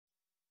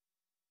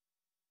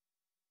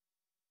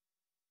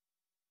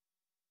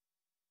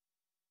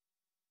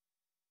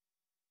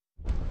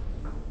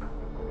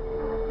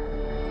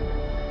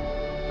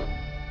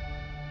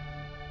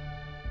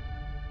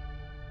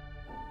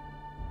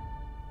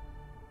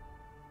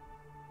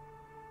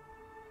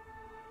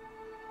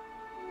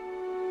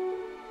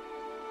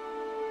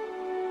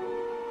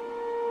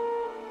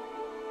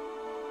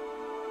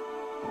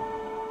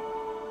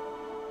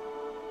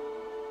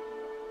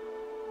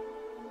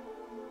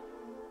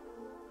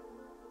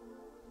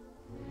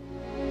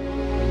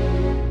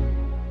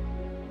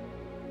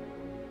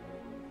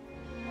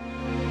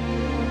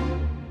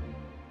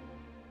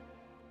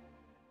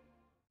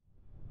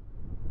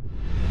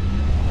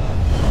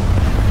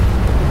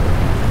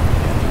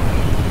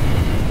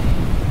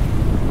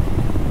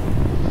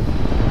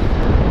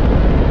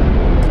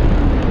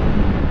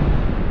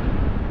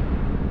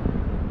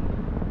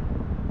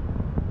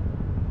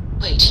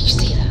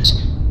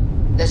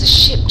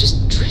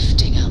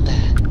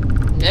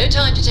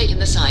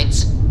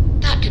sides.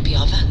 That could be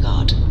our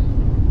vanguard.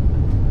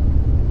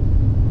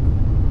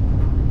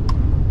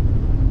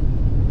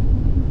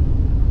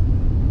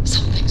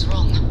 Something's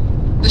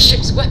wrong. The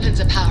ship's weapons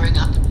are powering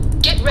up.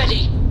 Get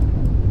ready!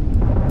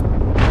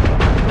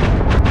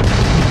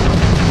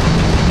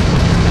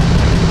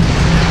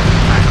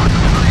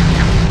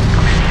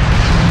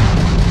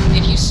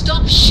 If you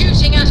stop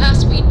shooting at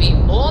us, we'd be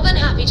more than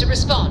happy to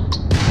respond.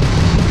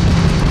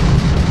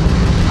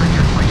 I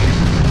just waited.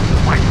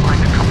 Might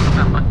find a couple of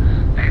them, but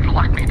they've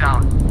locked me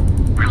down.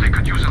 Really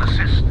could use an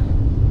assist. We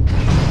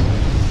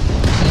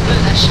blew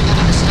that ship out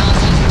of the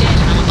stars, he's dead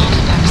and our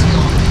artifacts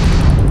gone.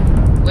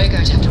 We're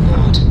going to have to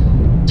board.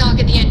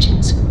 Target the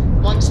engines.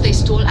 Once they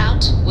stall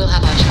out, we'll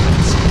have our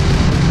chance.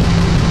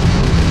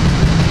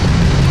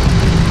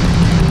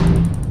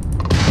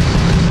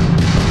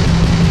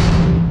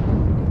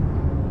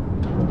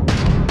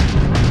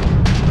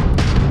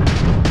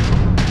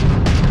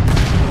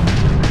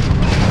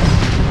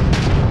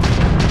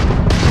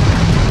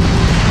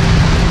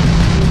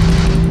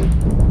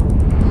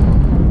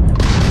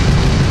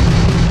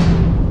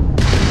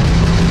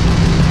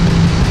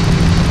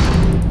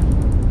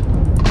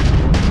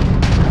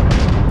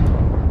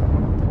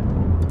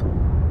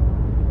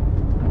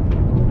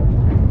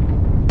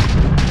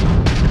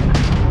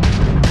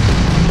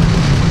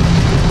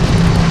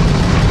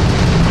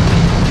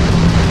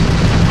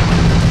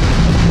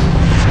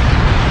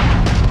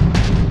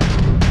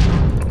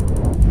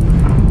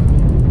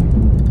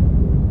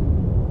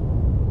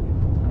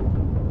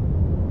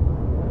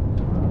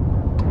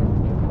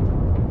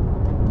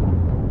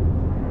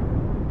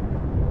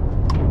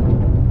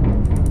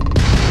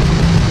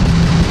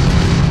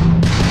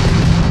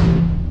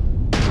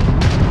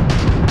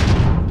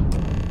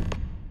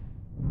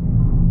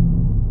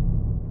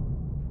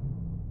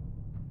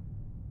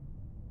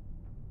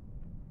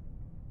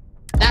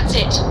 That's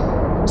it.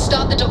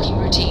 Start the docking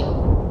routine.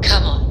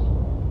 Come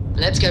on.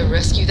 Let's go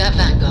rescue that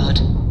vanguard.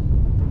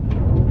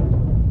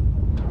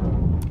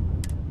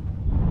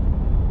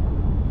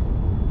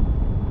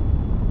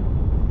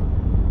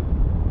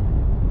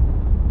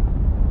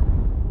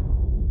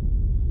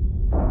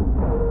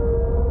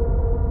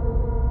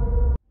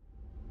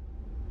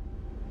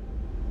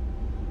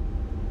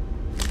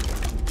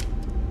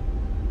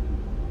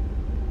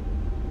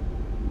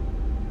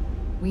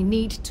 We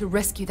need to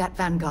rescue that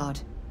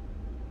vanguard.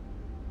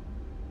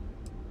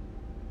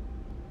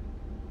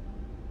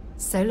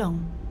 So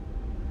long.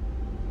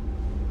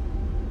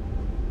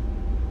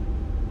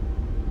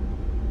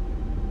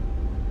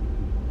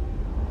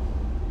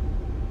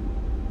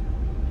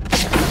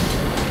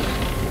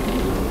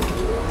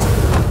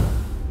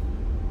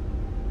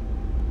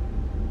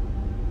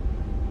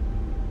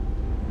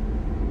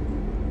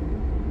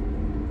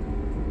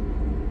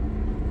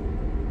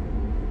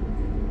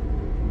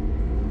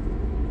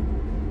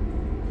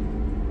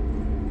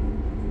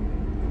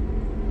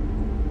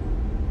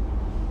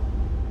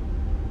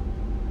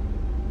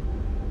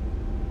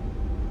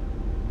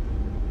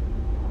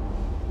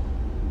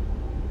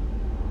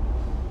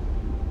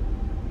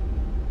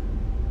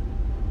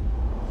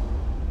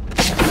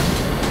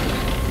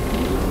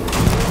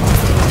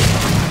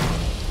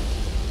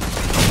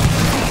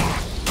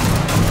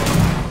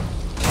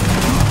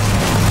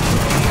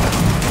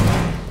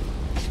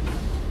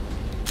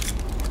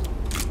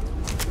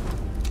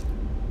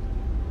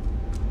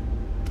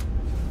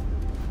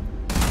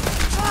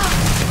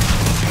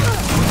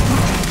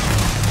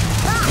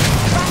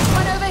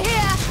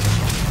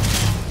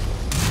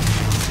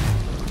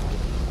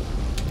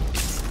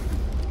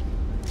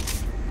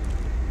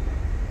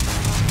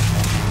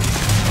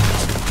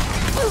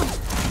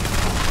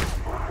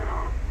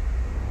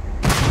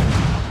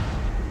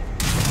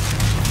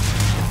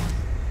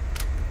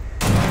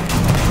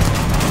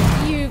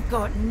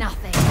 Got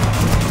nothing.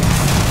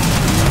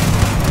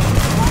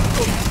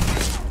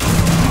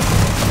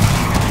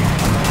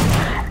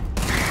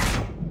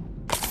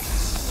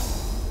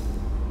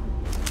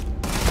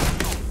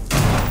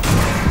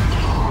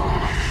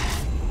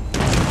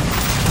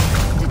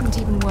 Didn't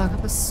even work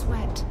up a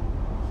sweat.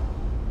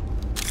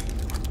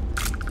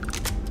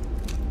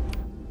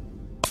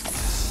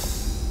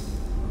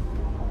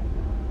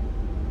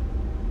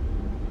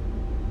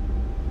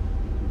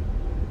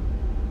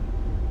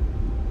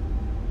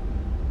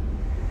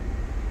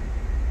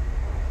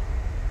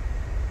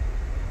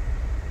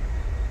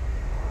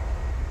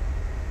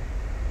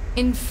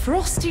 In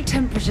frosty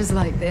temperatures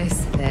like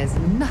this, there's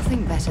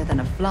nothing better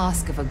than a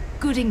flask of a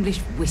good English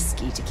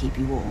whiskey to keep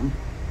you warm.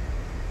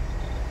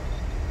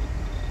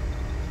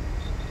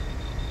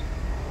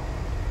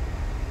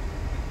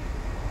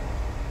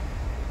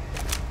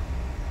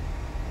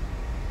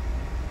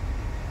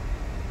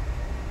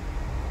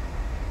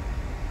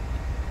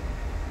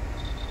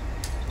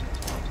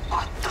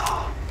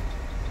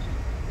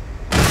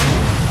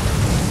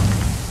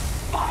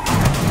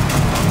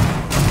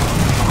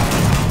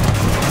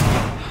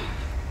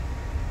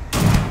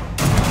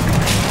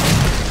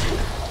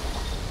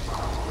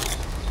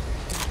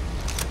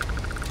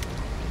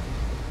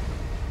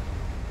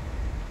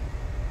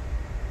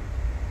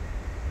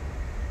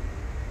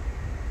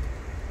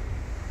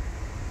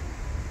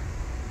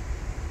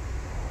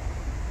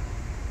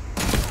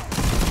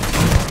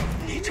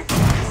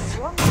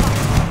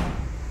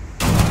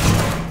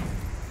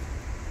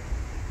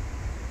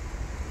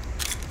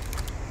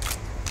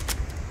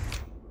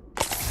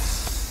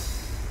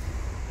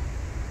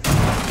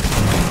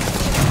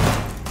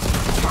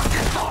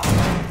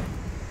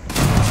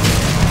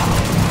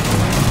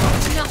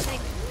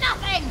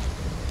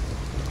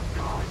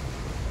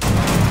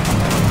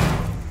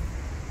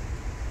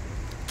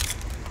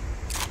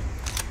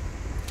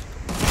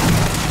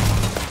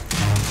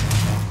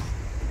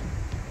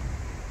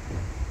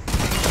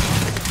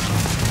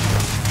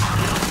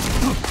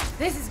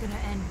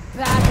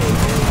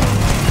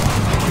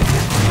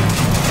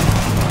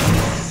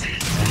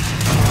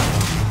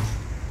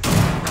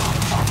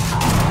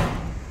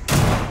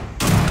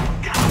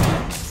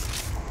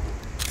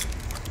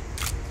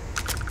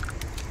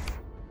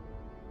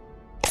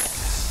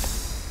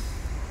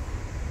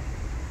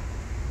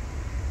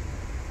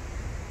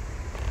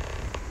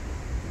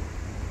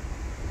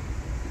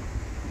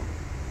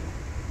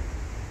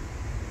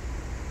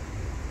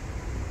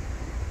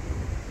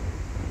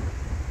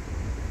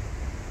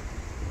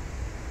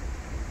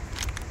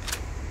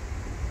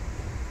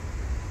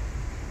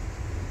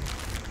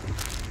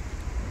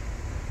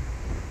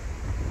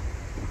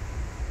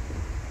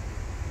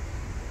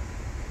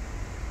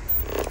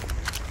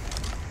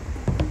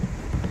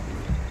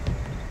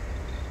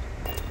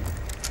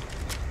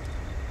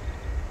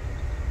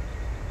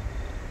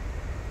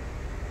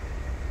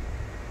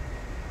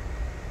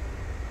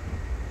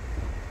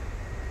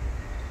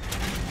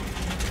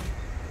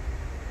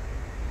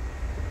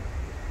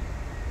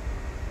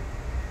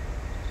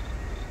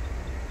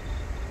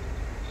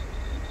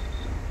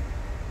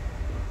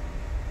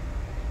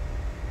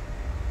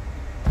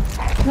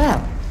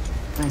 Well,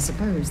 I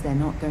suppose they're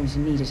not going to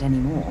need it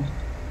anymore.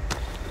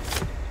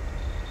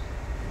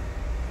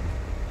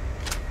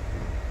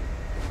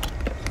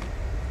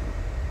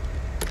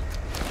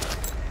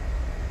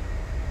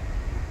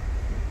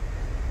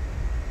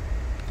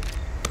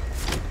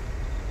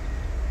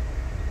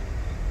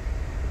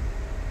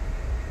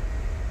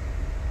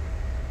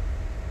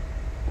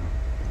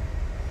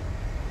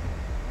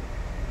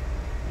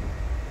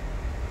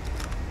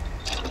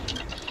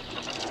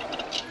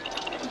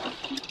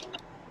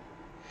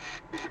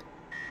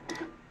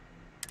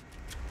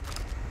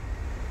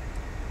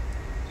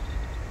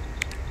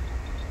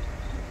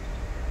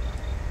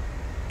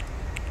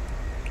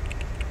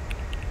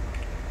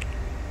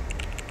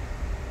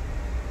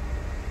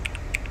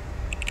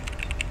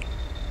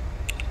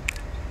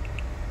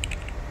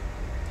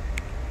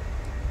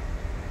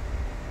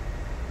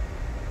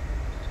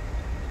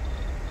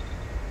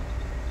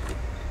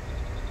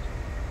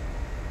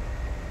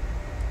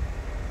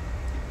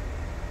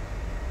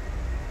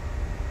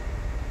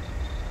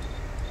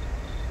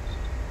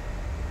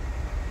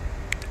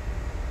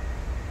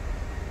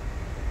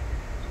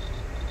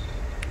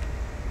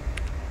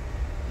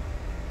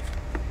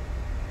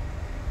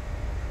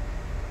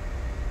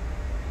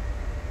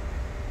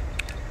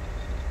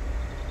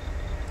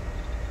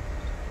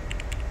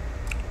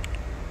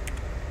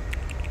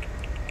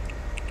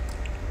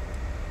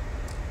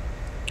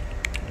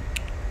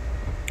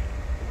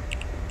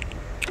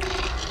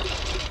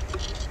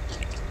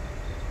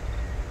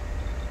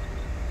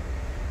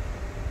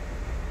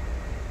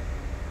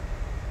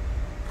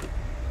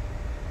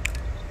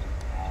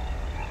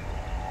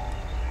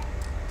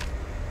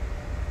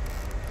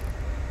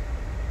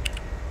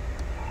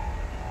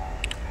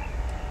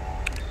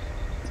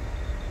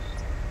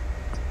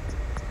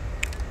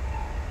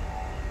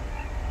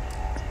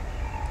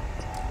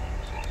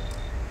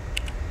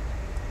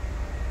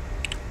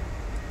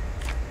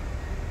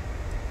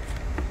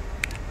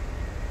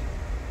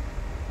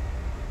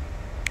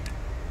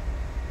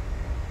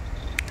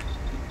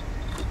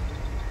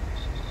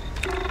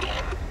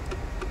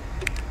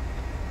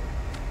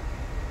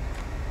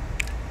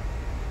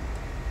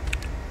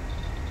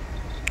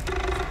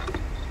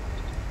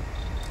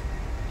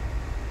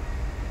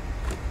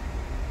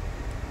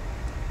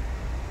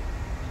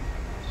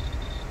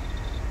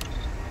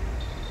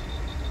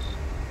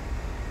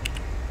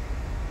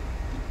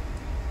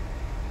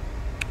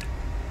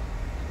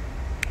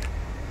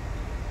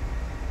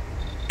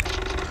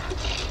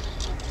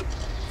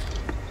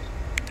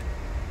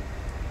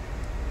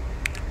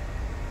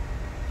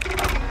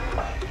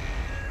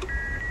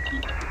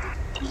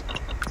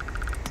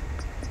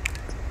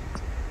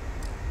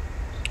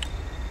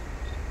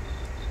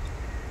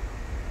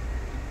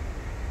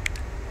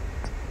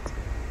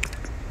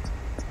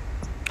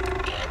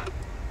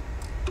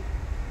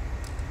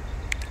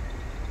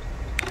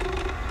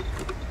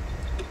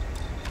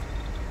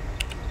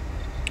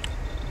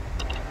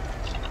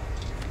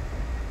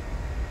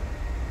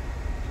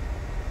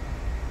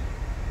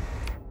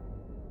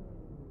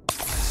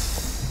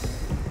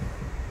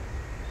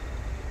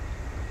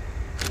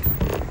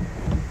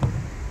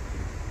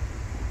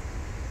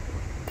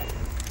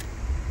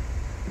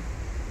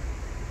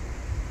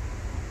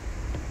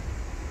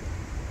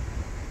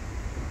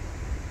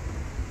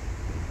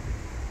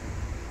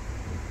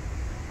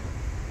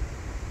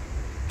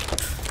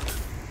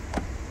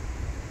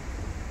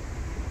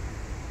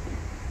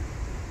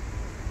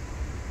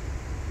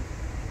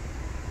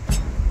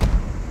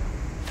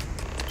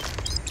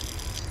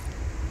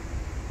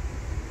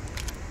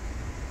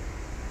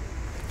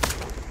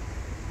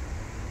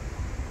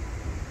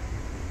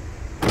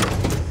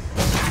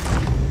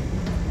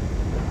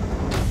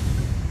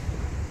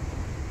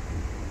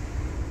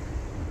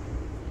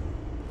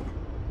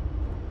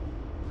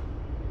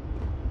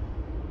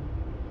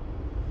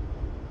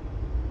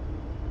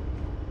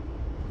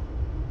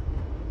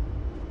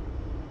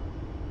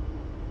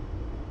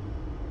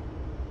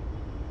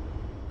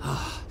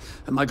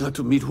 Am I glad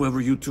to meet whoever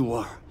you two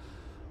are.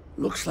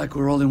 Looks like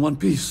we're all in one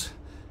piece.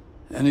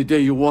 Any day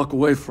you walk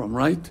away from,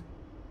 right?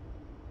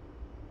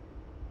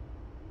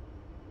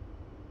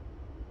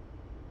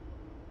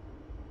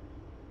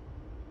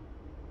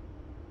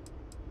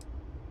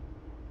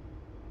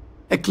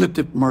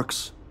 Ecliptic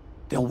mercs.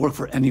 They'll work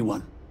for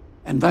anyone.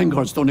 And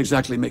vanguards don't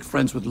exactly make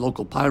friends with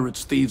local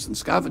pirates, thieves, and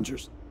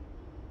scavengers.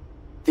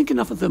 Think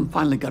enough of them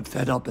finally got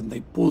fed up and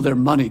they pooled their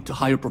money to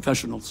hire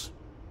professionals.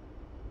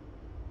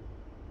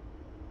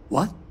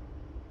 What?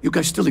 You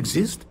guys still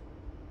exist?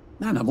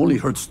 Man, I've only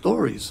heard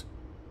stories.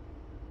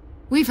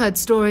 We've heard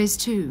stories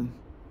too,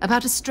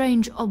 about a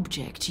strange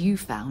object you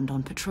found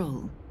on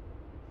patrol.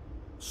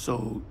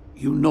 So,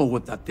 you know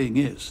what that thing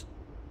is?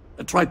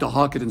 I tried to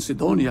hawk it in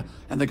Sidonia,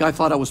 and the guy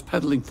thought I was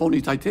peddling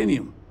phony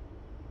titanium.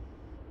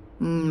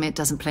 It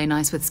doesn't play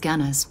nice with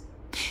scanners.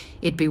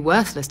 It'd be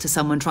worthless to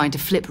someone trying to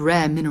flip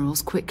rare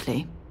minerals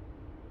quickly.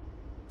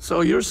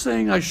 So you're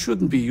saying I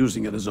shouldn't be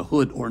using it as a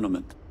hood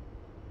ornament?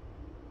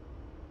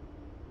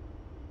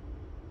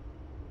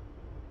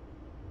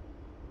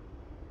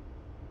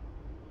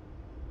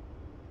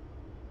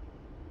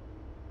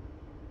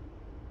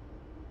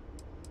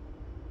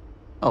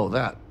 Oh,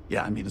 that.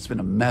 Yeah, I mean, it's been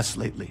a mess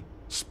lately.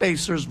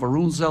 Spacers,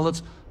 Varun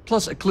zealots,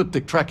 plus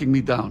Ecliptic tracking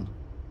me down.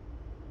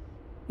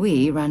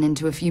 We ran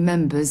into a few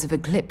members of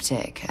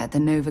Ecliptic at the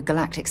Nova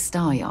Galactic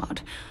Star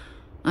Yard.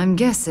 I'm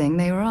guessing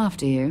they were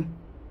after you.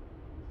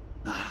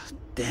 Ah,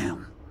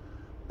 damn.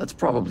 That's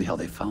probably how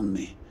they found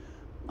me.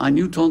 I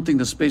knew taunting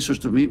the Spacers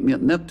to meet me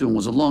at Neptun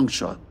was a long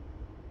shot.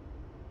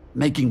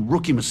 Making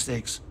rookie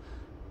mistakes.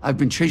 I've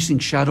been chasing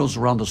shadows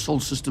around the Sol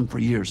system for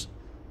years.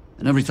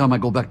 And every time I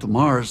go back to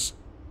Mars...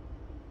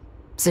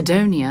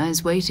 Sidonia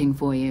is waiting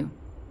for you.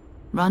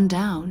 Run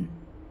down.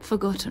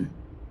 Forgotten.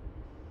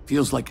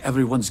 Feels like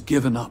everyone's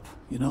given up,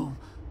 you know?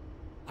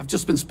 I've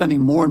just been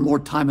spending more and more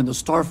time in the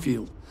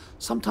Starfield.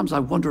 Sometimes I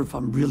wonder if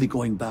I'm really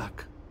going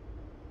back.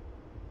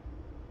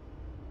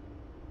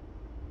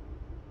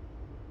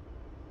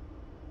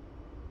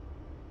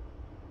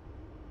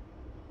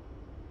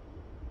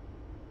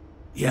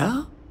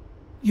 Yeah?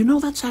 You know,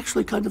 that's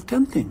actually kind of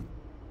tempting.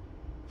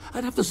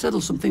 I'd have to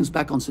settle some things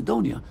back on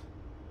Sidonia.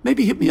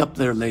 Maybe hit me up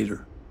there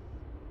later.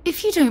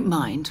 If you don't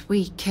mind,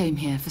 we came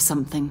here for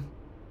something.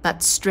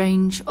 That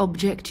strange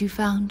object you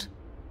found?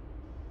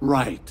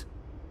 Right.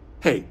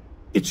 Hey,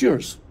 it's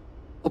yours.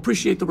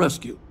 Appreciate the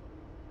rescue.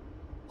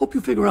 Hope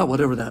you figure out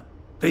whatever that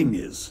thing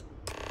is.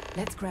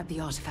 Let's grab the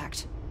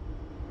artifact.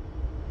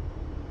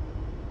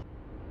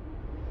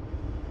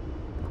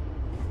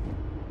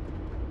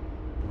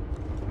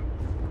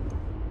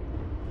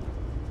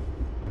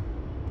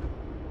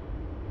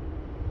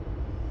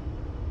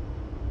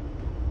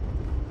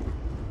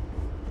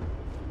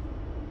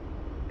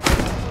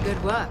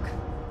 Good work.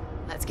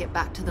 Let's get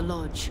back to the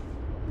lodge.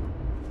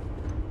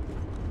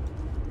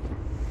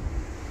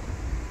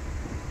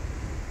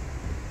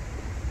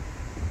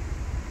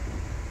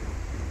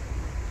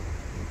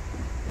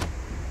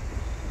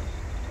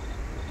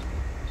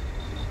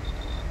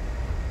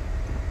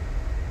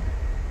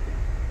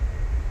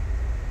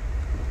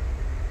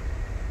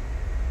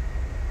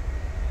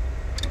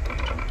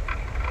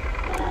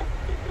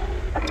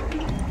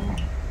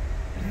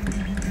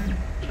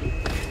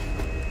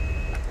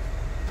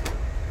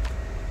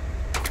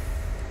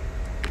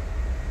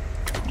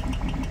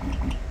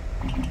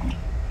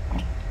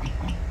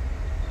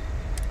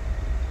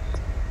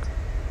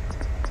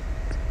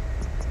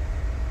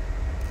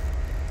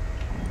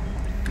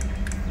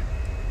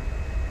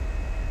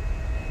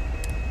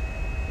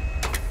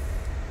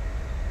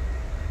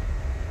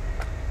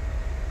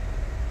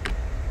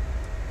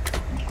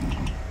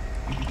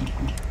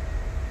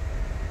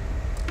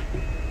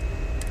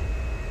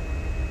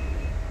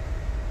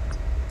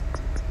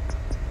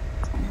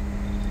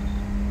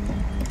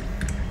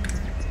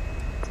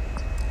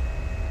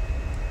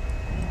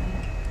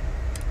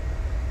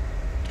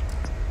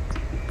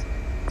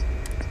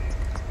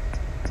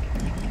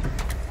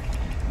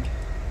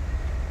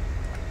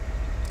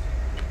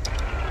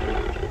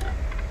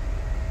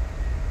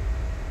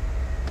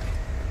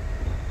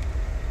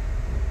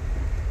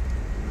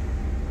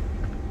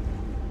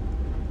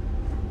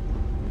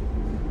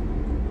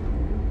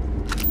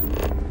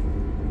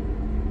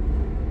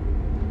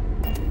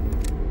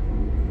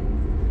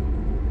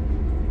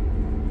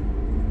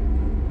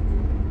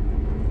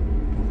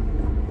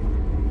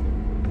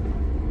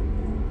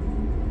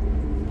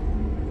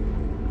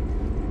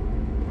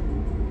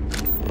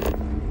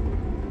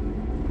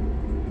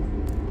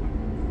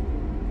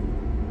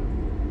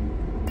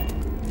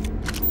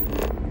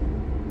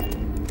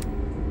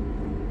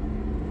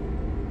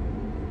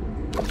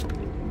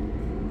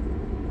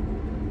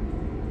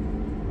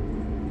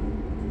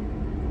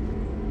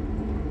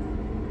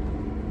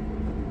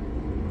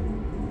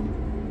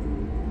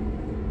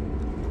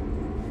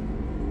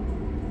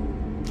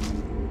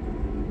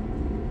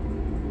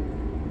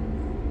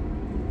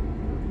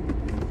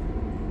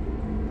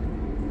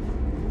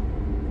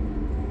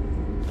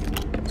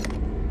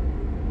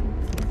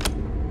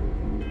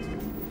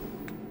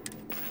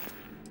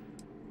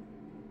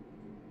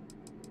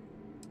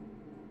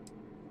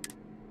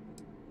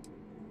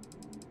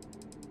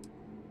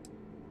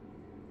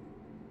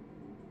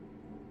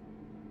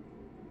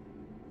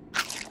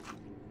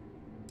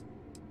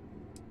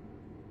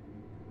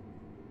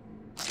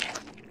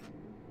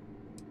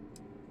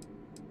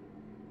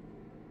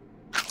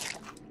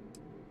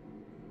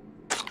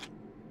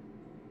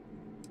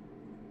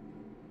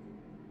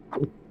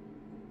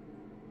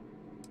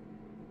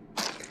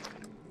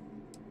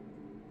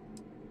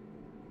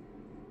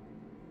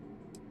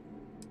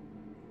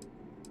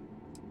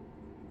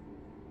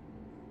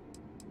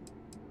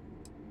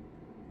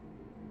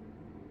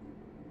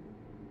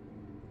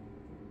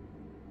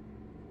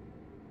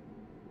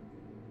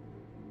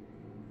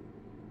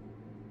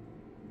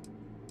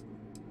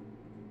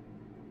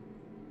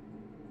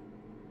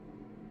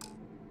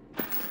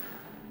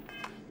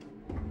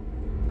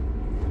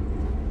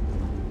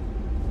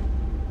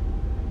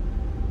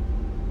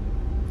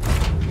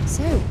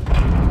 So,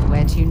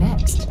 where to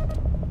next?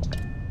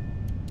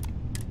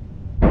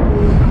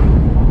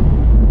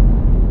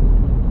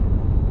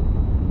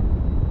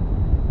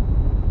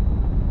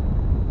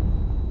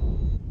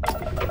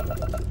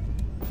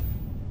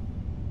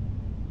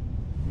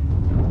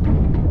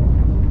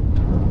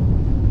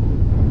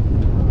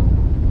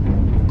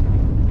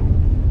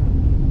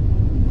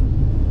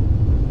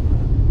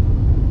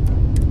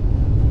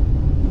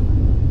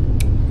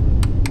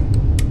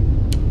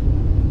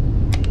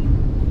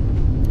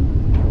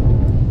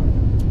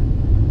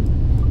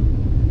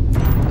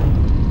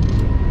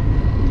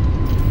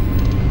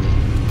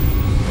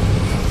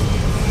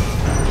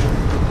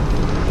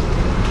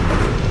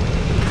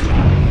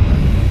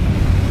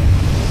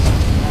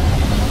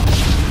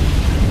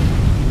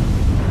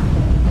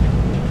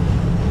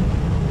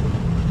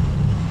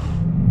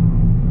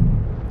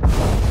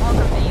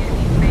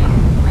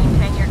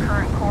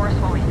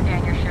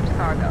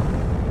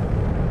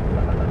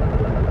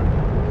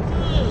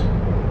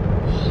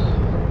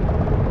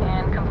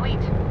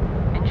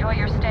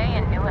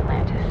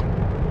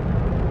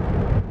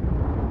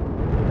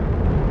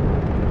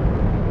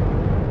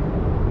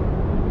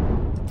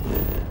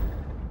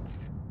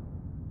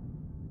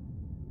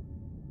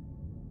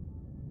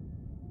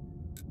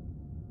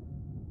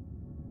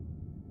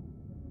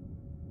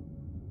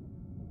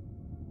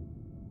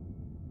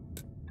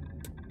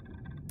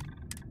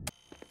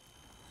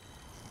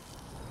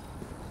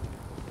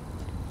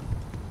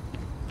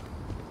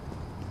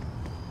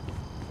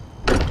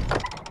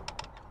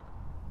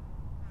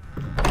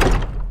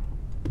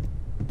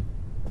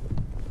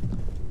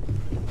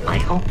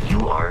 hope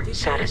you are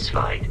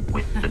satisfied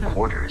with the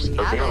quarters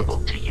available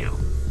to you.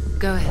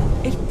 Go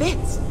ahead. It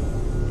fits.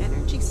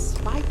 Energy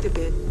spiked a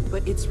bit,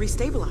 but it's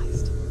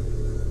restabilized.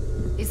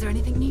 Is there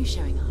anything new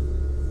showing up?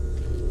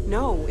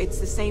 No, it's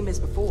the same as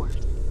before.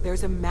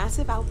 There's a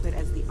massive output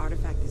as the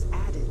artifact is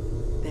added,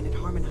 then it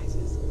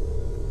harmonizes.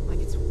 Like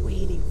it's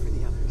waiting for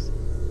the others.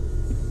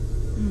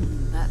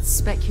 That's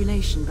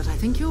speculation, but I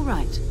think you're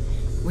right.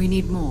 We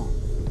need more.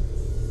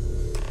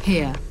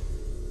 Here.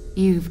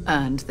 You've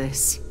earned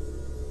this.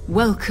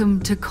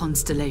 Welcome to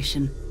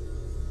Constellation.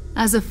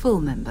 As a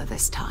full member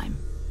this time.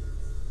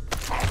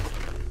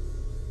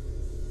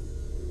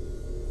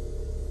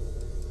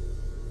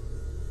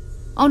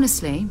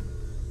 Honestly,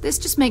 this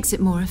just makes it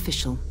more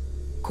official.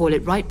 Call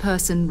it right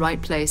person, right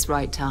place,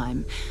 right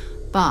time.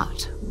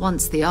 But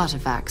once the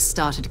artifacts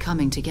started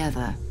coming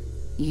together,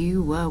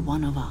 you were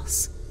one of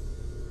us.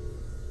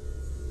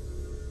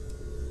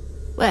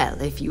 Well,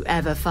 if you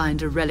ever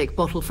find a relic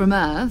bottle from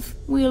Earth,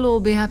 we'll all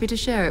be happy to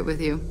share it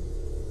with you.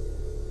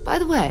 By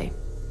the way,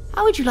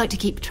 how would you like to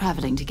keep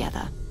traveling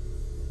together?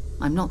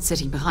 I'm not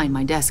sitting behind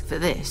my desk for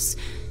this.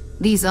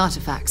 These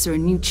artifacts are a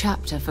new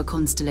chapter for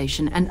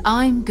Constellation, and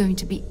I'm going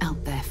to be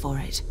out there for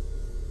it.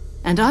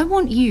 And I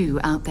want you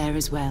out there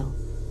as well.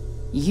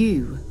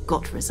 You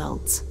got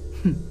results.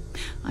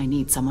 I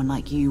need someone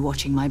like you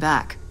watching my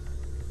back.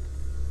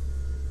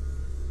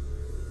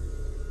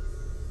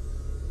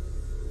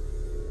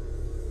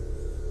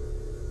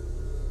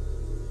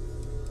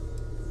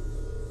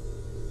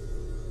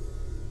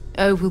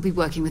 Oh, we'll be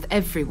working with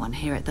everyone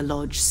here at the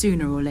Lodge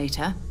sooner or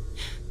later.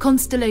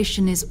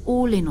 Constellation is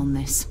all in on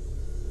this.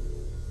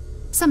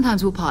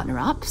 Sometimes we'll partner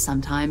up,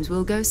 sometimes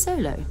we'll go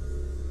solo.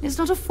 It's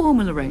not a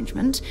formal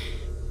arrangement.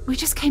 We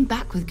just came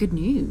back with good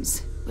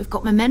news. We've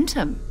got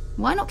momentum.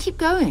 Why not keep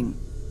going?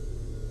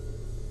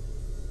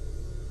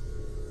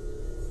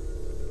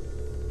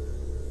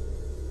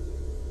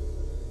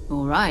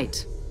 All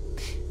right.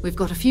 We've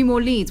got a few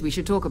more leads we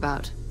should talk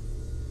about.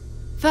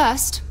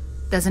 First,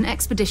 there's an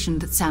expedition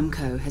that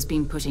Samco has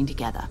been putting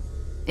together.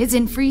 It's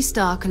in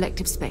Freestar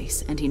Collective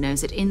Space, and he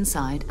knows it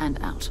inside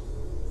and out.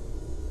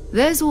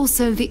 There's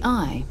also the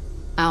Eye,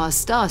 our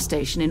star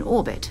station in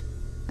orbit.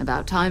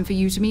 About time for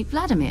you to meet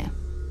Vladimir.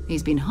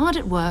 He's been hard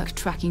at work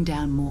tracking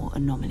down more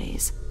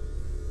anomalies.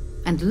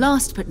 And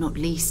last but not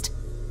least,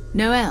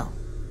 Noel.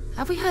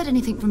 Have we heard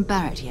anything from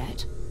Barrett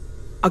yet?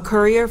 A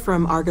courier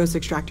from Argos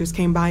Extractors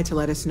came by to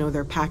let us know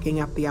they're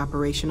packing up the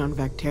operation on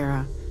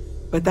Vectera.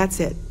 But that's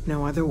it,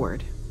 no other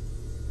word.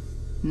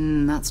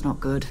 That's not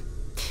good.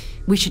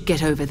 We should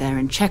get over there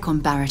and check on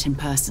Barrett in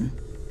person.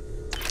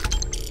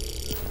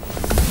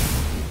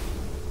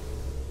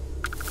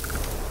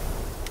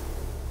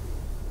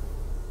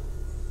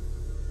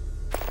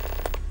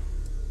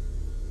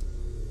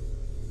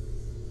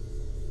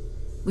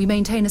 We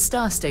maintain a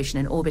star station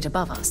in orbit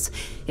above us.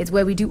 It's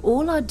where we do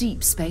all our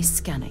deep space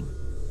scanning.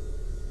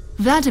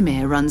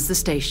 Vladimir runs the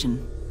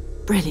station.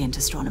 Brilliant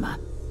astronomer.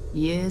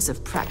 Years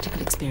of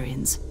practical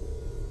experience.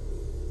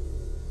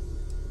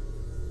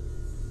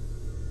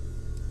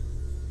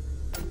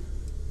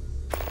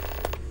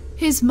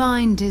 His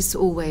mind is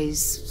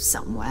always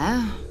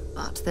somewhere,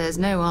 but there's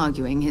no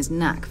arguing his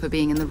knack for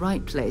being in the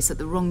right place at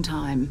the wrong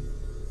time.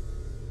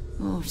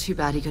 Oh, too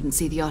bad he couldn't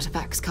see the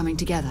artifacts coming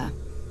together.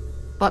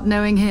 But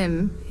knowing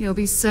him, he'll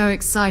be so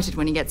excited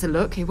when he gets a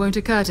look, it won't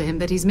occur to him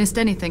that he's missed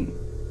anything.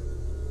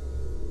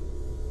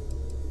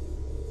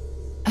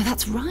 Oh,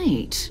 that's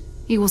right.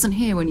 He wasn't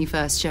here when you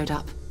first showed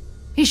up.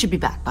 He should be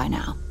back by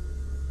now.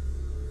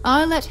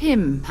 I'll let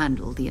him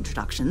handle the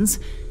introductions.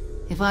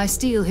 If I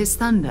steal his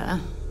thunder,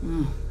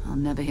 I'll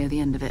never hear the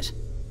end of it.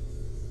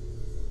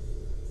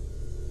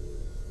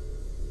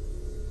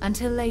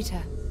 Until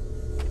later.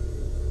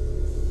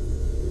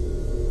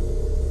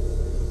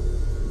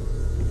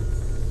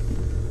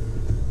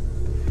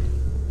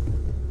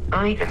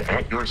 I am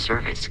at your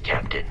service,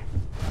 Captain.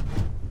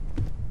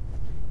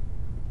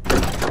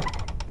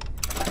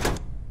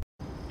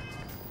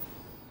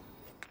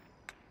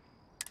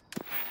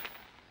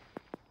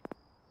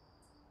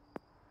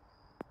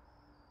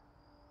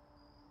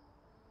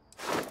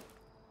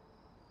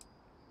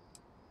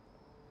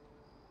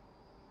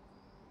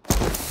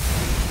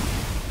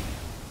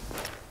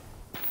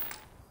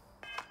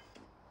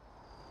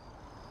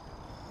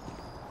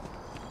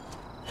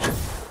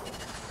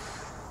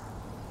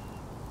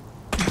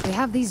 They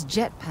have these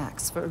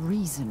jetpacks for a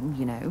reason,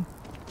 you know.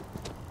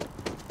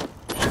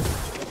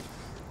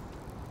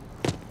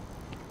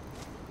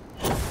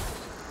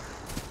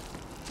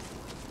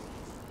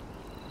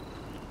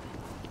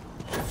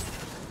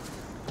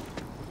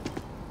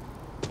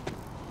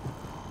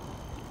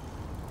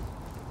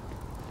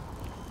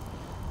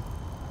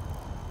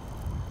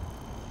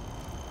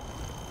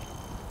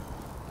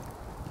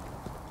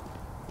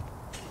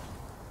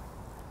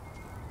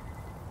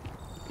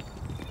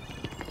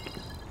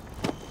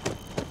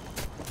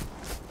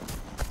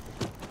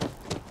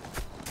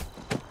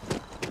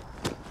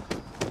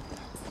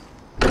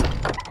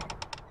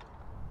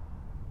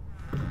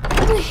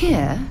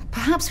 Here,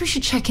 perhaps we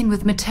should check in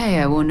with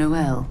Matteo or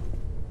Noel.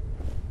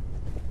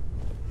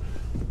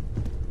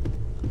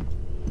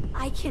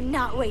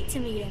 cannot wait to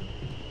meet him.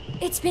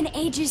 It's been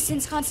ages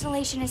since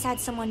Constellation has had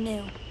someone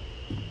new.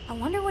 I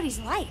wonder what he's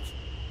like.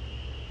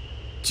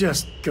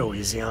 Just go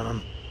easy on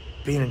him.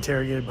 Being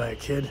interrogated by a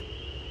kid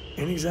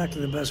ain't exactly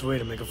the best way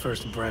to make a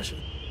first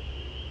impression.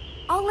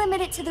 I'll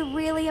limit it to the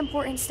really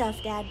important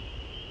stuff, Dad.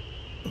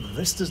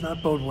 This does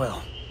not bode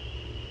well.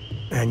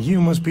 And you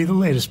must be the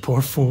latest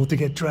poor fool to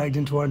get dragged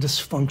into our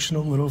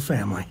dysfunctional little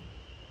family.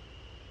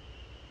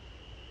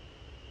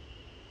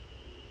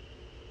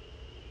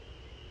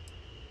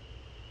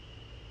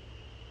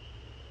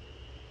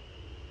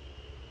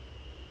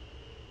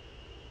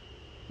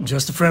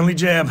 Just a friendly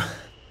jab.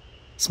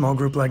 Small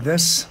group like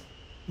this,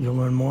 you'll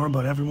learn more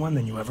about everyone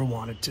than you ever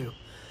wanted to.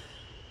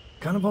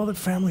 Kind of all that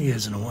family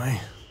is, in a way.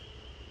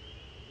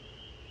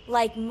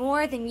 Like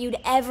more than you'd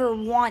ever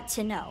want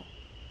to know.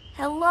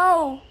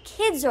 Hello,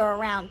 kids are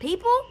around,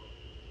 people.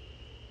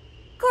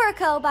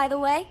 Kuriko, by the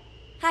way.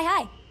 Hi,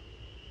 hi.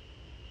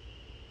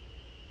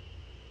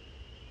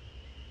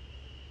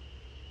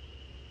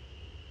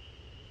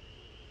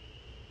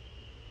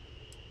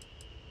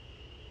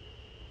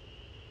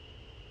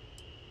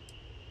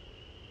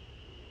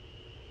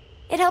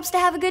 It helps to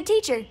have a good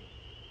teacher.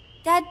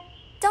 Dad,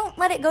 don't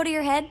let it go to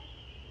your head.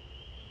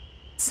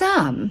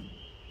 Sam?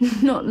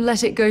 Not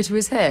let it go to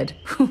his head?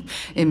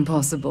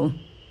 Impossible.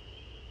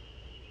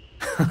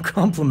 A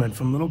compliment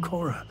from little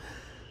Cora.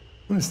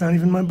 Well, it's not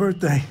even my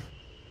birthday.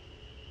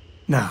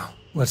 Now,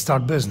 let's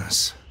talk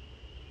business.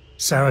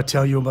 Sarah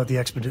tell you about the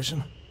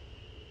expedition?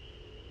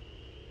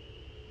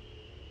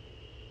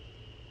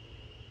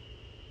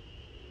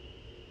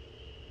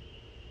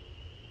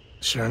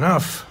 Sure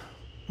enough,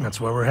 that's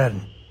where we're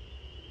heading.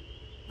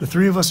 The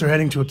three of us are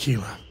heading to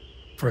Aquila,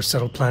 for a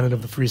settled planet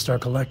of the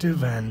Freestar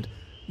Collective and,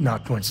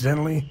 not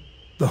coincidentally,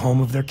 the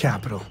home of their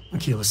capital,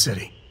 Aquila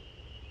City.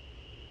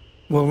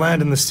 We'll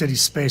land in the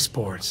city's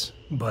spaceports,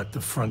 but the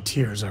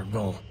frontier's our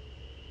goal.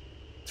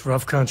 It's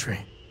rough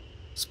country.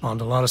 Spawned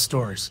a lot of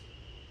stories.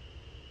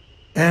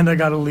 And I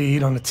got a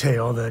lead on a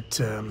tale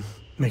that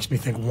makes me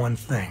think one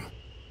thing.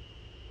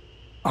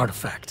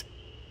 Artifact.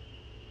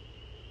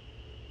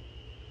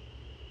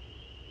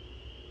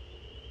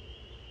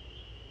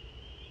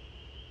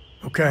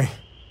 Okay.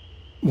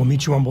 We'll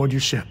meet you on board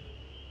your ship.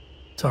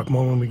 Talk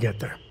more when we get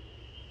there.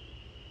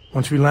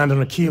 Once we land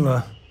on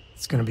Aquila,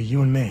 it's gonna be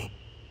you and me.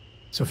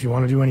 So if you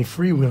want to do any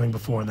freewheeling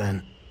before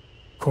then,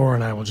 Cora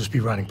and I will just be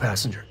riding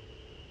passenger.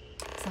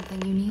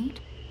 Something you need?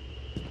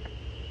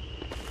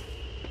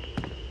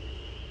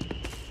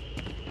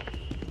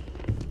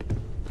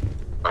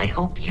 I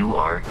hope you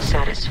are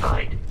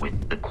satisfied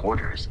with the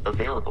quarters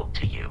available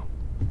to you.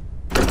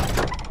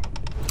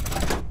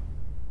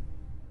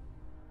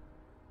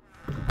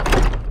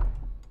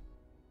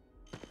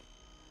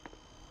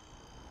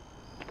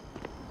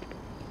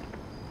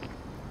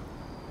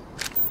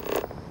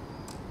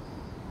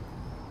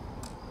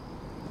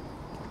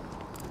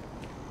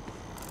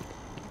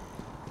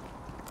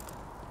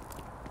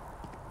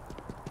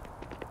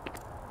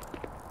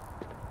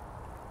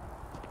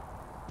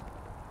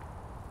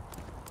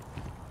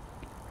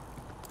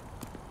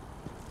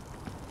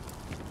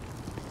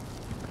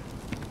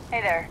 Hey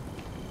there.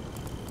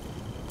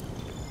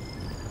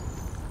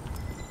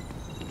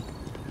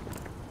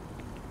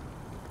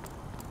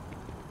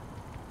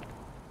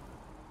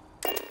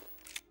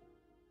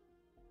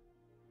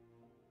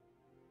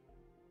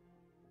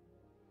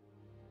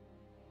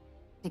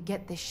 To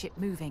get this ship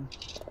moving.